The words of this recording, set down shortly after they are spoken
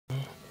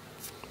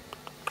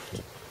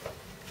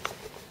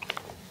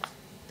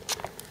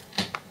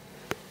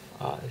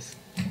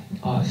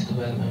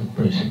Development,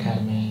 British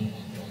Academy.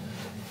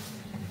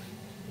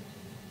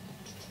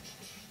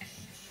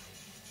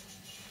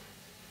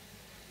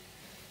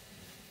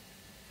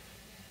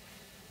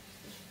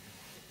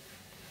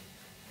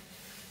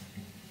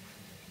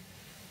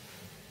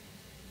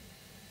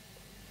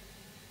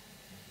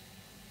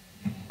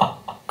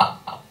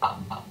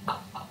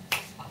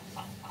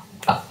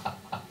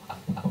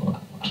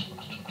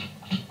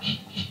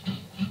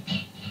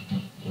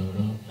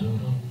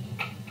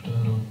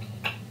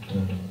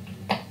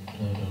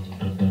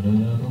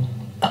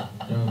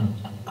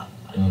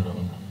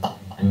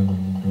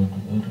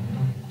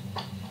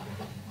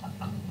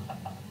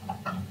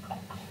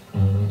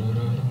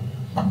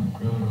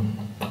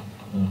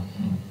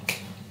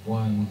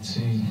 One,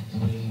 two,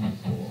 three,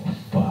 four,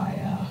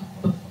 fire.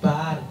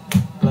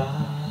 Ba-ba-da-ba.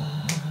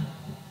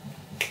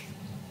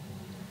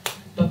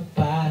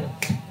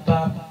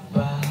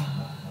 Ba-ba-da-ba-ba.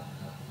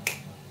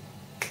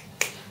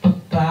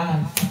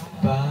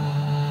 Ba-ba-da-ba.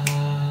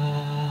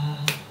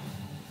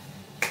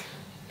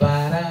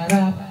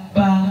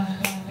 Ba-da-da-ba.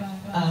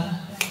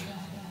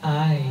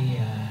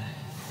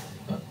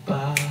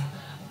 Ba-ba.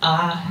 I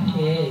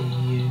hear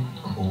you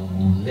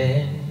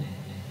calling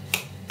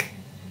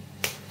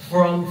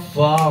from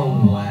far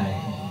away,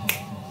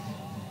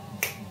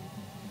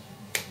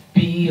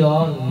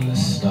 beyond the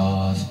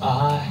stars.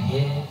 I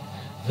hear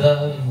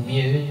the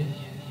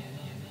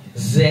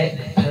music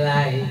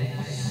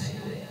plays.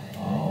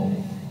 Oh,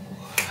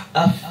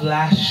 a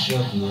flash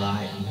of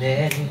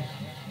lightning,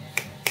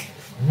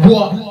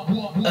 what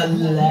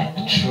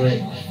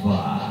electric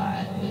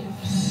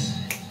vibes.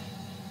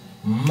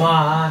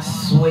 My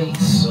sweet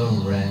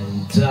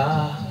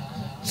surrender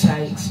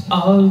takes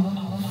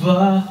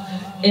over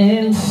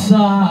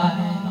inside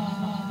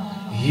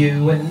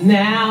you, and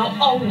now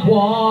I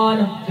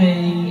wanna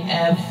be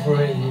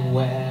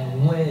everywhere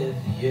with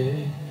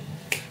you.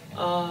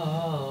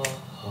 Oh,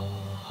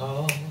 oh,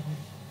 oh.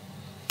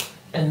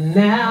 And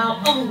now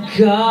I'm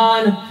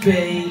gonna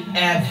be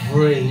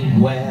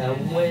everywhere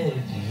with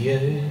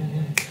you.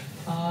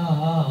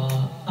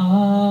 Oh,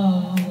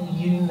 oh,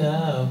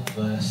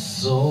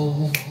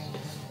 universal.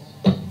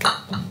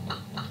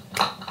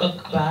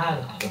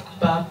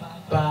 Ba-ba-da-ba-ba.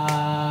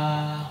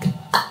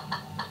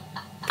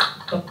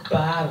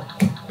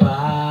 Ba-ba-da-ba.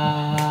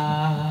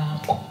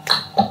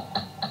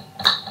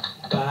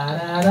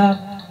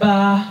 Ba-da-da-ba.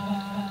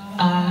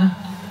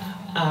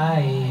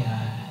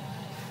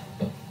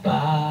 Ba-ba.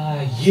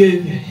 You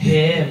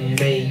hear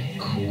me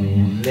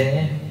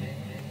calling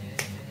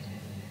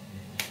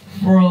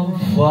from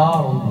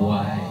far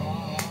away,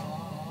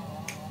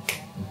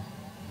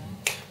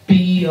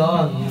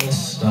 beyond the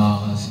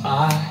stars.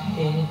 I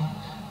hear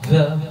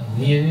the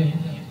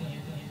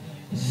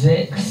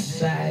music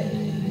say,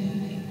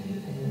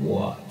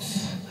 what?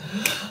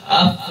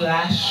 A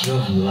flash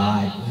of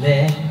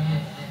lightning,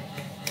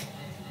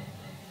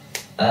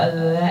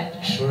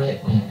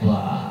 electric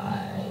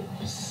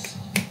vibes.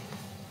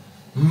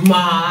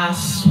 My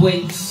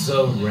sweet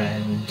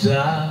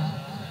surrender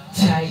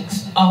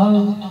takes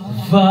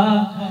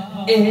over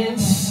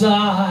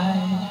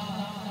inside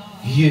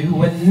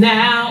you, and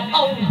now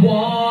I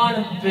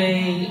wanna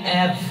be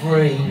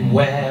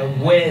everywhere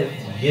with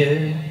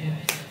you.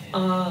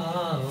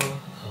 Oh,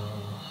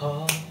 oh,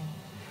 oh.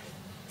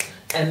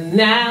 And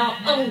now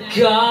I'm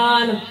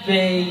gonna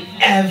be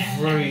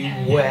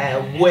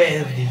everywhere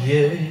with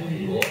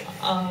you.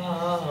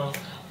 Oh,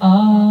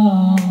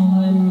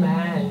 oh,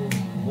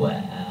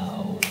 Emmanuel.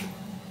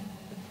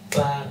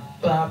 Ba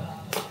ba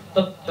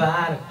ba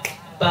ba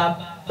ba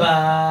ba.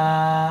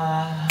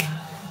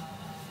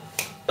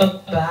 Ba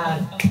ba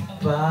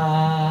ba.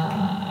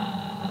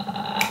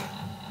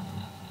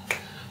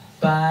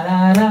 Ba da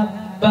da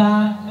ba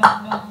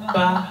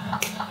ba.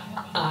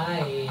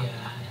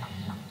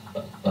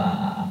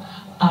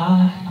 I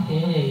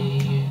hear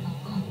you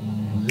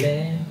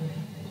calling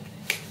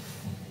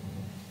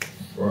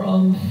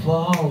from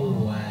far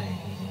away.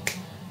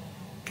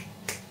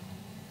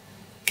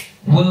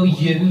 Will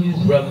you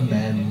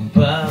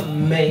remember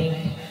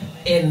me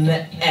in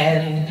the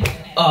end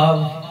of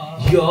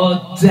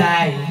your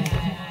day?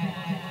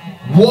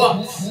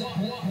 What?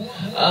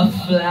 A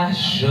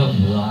flash of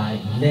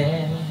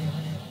lightning,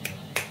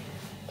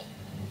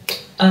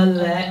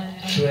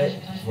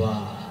 electric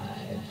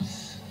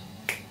vibes.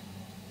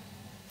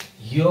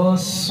 Your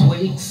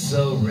sweet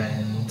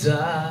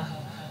surrender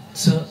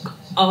took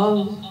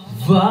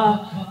over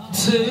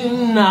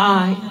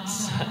tonight,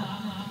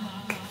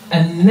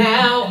 and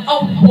now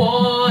I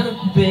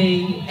wanna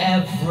be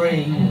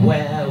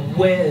everywhere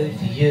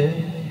with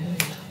you.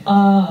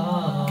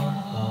 Oh,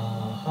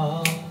 oh,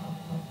 oh.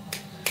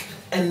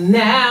 And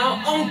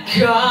now I'm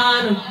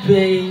gonna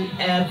be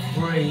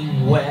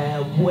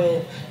everywhere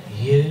with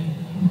you.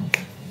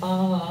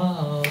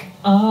 Oh,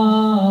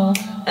 oh,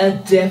 a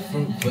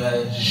different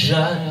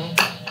version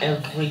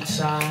every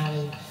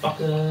time.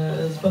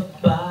 Fuckers,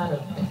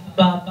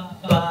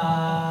 ba-ba-da-ba-ba-ba.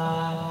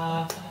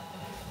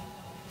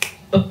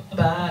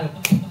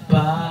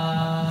 Ba-ba-da-ba.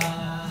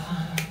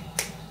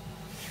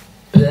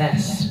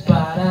 Bless,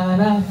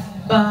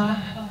 ba-da-da-ba.